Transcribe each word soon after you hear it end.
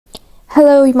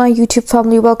Hello my YouTube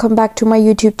family, welcome back to my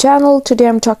YouTube channel. Today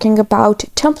I'm talking about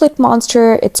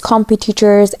TemplateMonster, its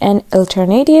competitors and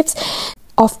alternatives.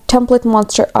 Of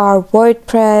TemplateMonster are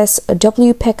WordPress,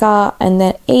 wp, and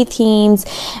then A-themes,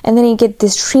 and then you get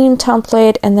this Dream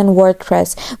template and then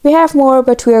WordPress. We have more,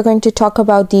 but we are going to talk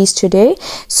about these today.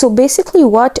 So basically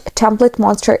what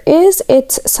TemplateMonster is,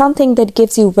 it's something that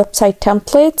gives you website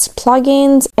templates,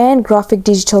 plugins, and graphic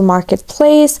digital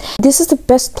marketplace. This is the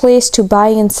best place to buy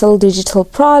and sell digital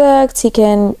products. You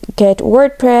can get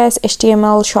WordPress,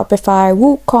 HTML, Shopify,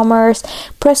 WooCommerce,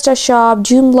 PrestaShop,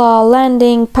 Joomla,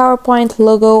 Landing, PowerPoint,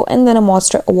 logo, and then a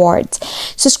Monster Awards.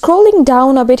 So scrolling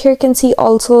down a bit here, you can see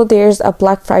also there's a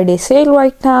Black Friday sale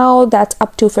right now that's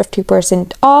up to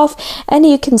 50% off, and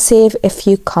you can save if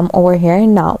you come over here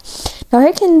now. Now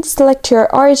you can select your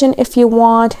origin if you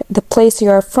want, the place you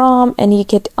are from, and you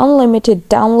get unlimited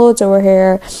downloads over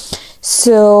here.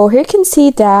 So here you can see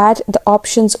that the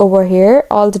options over here,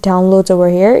 all the downloads over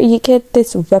here, you get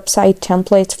this website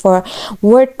templates for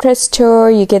WordPress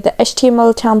store, you get the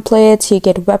HTML templates, you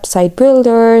get website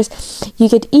builders, you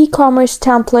get e-commerce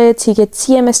templates, you get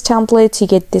CMS templates, you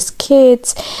get this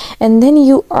kits, and then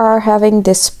you are having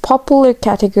this popular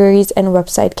categories and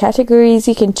website categories.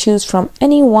 You can choose from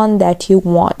any one that you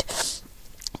want.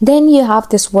 Then you have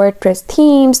this WordPress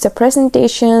themes, the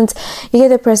presentations, you get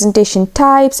the presentation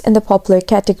types and the popular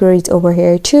categories over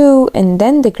here too. And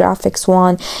then the graphics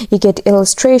one, you get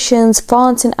illustrations,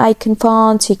 fonts and icon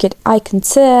fonts, you get icon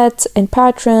sets and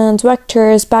patterns,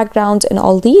 vectors, backgrounds, and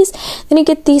all these. Then you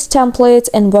get these templates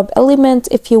and web elements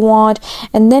if you want.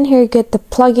 And then here you get the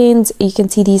plugins. You can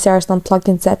see these are some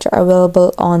plugins that are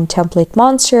available on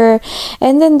TemplateMonster.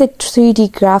 And then the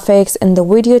 3D graphics and the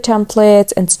video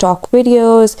templates and stock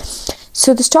videos.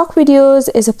 So the stock videos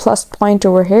is a plus point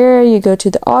over here. You go to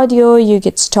the audio, you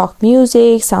get stock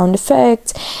music, sound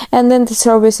effects, and then the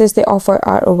services they offer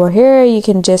are over here. You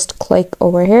can just click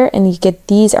over here and you get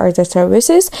these are the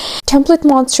services.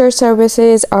 TemplateMonster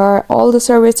services are all the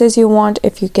services you want.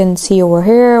 If you can see over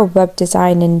here, web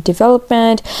design and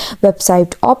development,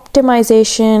 website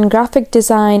optimization, graphic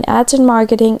design, ads and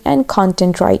marketing, and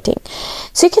content writing.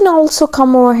 So you can also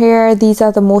come over here. These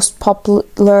are the most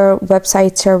popular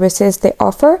website services they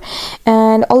offer,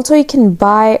 and also you can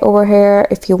buy over here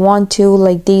if you want to,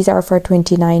 like these are for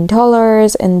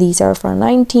 $29 and these are for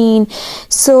 $19.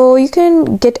 So you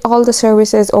can get all the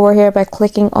services over here by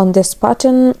clicking on this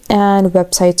button, and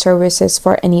website services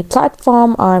for any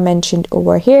platform are mentioned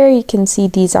over here. You can see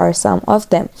these are some of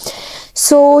them.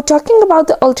 So talking about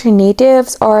the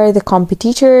alternatives or the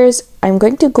competitors, I'm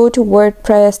going to go to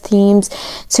WordPress themes.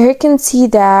 So here you can see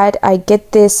that I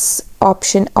get this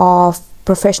option of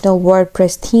professional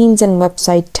WordPress themes and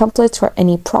website templates for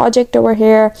any project over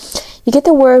here. You get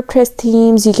the WordPress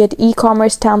themes, you get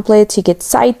e-commerce templates, you get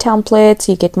site templates,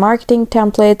 you get marketing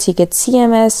templates, you get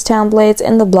CMS templates,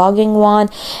 and the blogging one,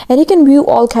 and you can view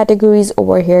all categories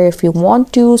over here if you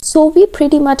want to. So we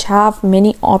pretty much have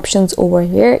many options over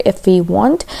here if we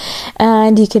want,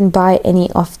 and you can buy any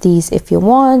of these if you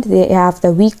want. They have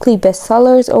the weekly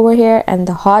bestsellers over here and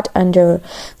the hot under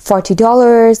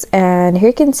 $40, and here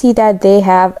you can see that they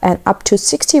have an up to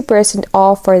 60%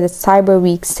 off for the Cyber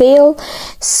Week sale.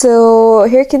 So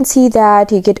here you can see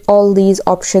that you get all these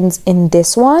options in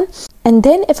this one. And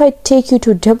then if I take you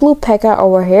to wp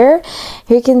over here,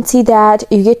 you can see that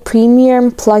you get premium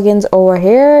plugins over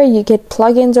here. You get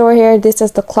plugins over here. This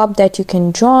is the club that you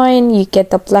can join. You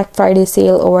get the Black Friday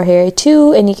sale over here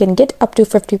too, and you can get up to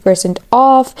 50%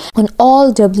 off on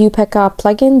all wp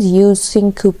plugins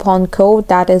using coupon code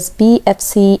that is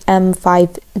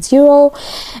BFCM50.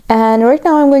 And right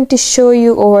now I'm going to show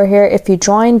you over here, if you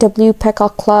join wp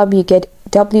club, you get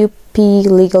WP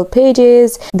legal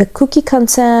pages, the cookie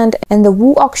consent, and the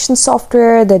Woo auction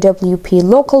software, the WP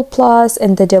local plus,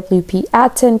 and the WP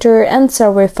ad center and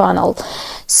survey funnel.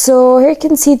 So here you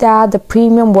can see that the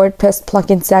premium WordPress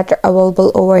plugins that are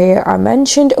available over here are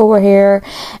mentioned over here,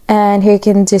 and here you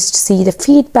can just see the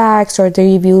feedbacks or the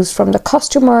reviews from the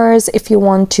customers if you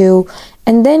want to,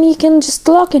 and then you can just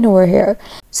log in over here.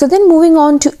 So then moving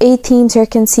on to A-themes, here you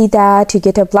can see that you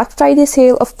get a Black Friday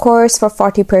sale, of course, for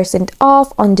 40%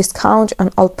 off on discount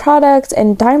on all products,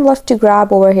 and time left to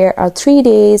grab over here are 3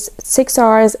 days, 6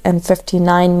 hours, and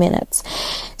 59 minutes.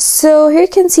 So here you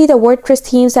can see the WordPress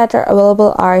themes that are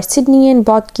available are Sydney and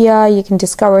Bodgia. You can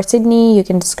discover Sydney, you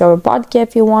can discover Bodgia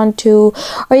if you want to,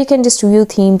 or you can just view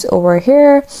themes over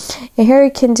here. And here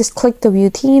you can just click the view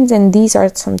themes, and these are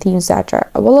some themes that are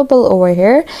available over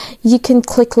here. You can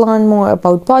click learn more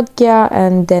about Podgia,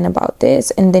 and then about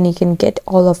this, and then you can get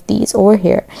all of these over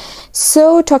here.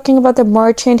 So talking about the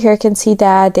merchant, here you can see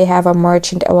that they have a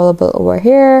merchant available over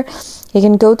here. You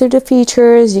can go to the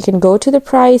features, you can go to the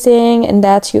pricing, and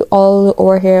that's you all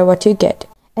over here what you get.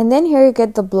 And then here you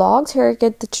get the blogs, here you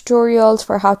get the tutorials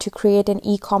for how to create an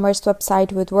e-commerce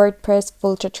website with WordPress,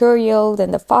 full tutorial,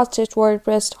 then the fastest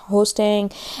WordPress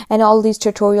hosting, and all these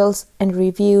tutorials and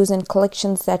reviews and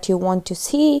collections that you want to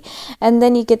see. And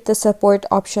then you get the support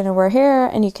option over here,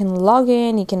 and you can log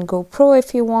in, you can go pro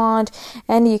if you want,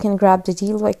 and you can grab the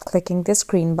deal by clicking this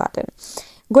green button.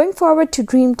 Going forward to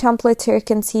Dream Templates, here you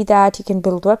can see that you can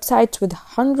build websites with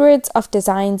hundreds of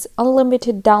designs,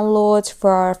 unlimited downloads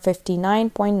for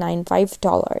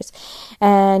 $59.95.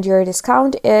 And your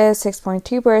discount is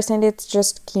 6.3%. It's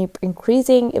just keep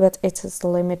increasing, but it's a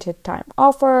limited time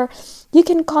offer. You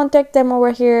can contact them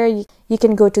over here. You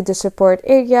can go to the support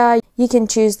area. You can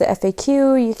choose the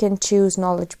FAQ. You can choose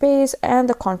knowledge base and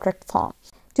the contract form.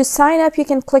 To sign up, you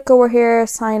can click over here,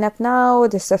 sign up now.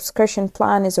 The subscription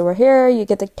plan is over here. You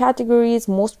get the categories,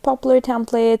 most popular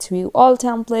templates, view all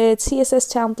templates, CSS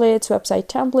templates, website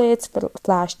templates,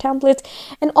 Flash templates,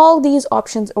 and all these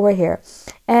options over here.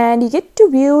 And you get to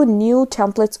view new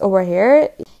templates over here.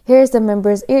 Here's the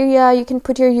members area. You can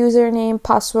put your username,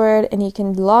 password, and you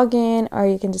can log in, or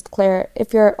you can just clear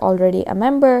if you're already a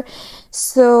member.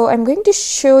 So I'm going to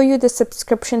show you the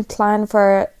subscription plan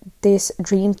for this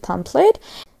Dream template.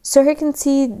 So here you can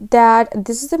see that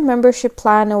this is the membership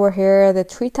plan over here, the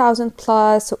 3000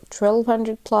 plus,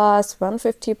 1200 plus,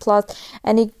 150 plus,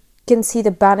 and you can see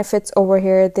the benefits over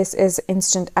here. This is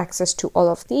instant access to all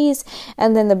of these,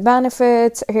 and then the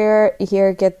benefits here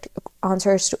get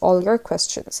answers to all your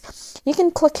questions. You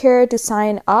can click here to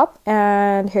sign up,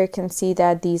 and here you can see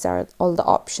that these are all the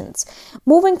options.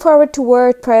 Moving forward to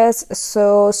WordPress,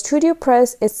 so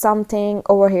StudioPress is something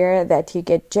over here that you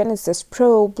get Genesis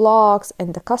Pro blocks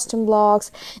and the custom blocks,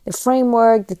 the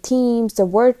framework, the themes, the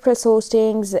WordPress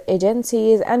hostings, the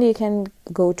agencies, and you can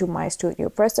go to My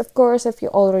StudioPress, of course, if you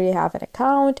already have an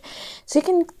account. So you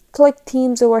can click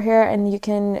themes over here, and you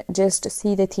can just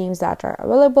see the themes that are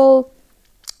available.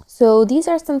 So these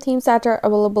are some themes that are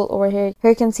available over here.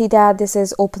 Here you can see that this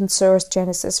is open source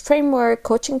Genesis framework,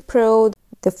 Coaching Pro,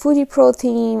 the Foodie Pro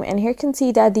theme, and here you can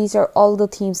see that these are all the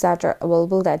themes that are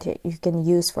available that you can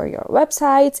use for your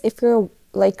websites if you're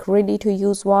like ready to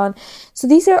use one. So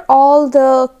these are all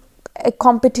the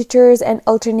competitors and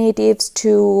alternatives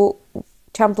to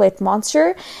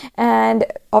TemplateMonster, and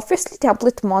obviously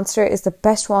TemplateMonster is the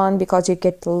best one because you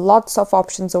get lots of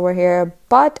options over here,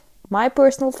 but my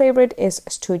personal favorite is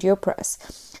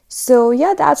StudioPress. So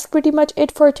yeah, that's pretty much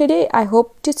it for today. I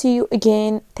hope to see you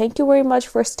again. Thank you very much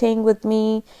for staying with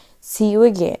me. See you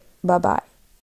again. Bye bye.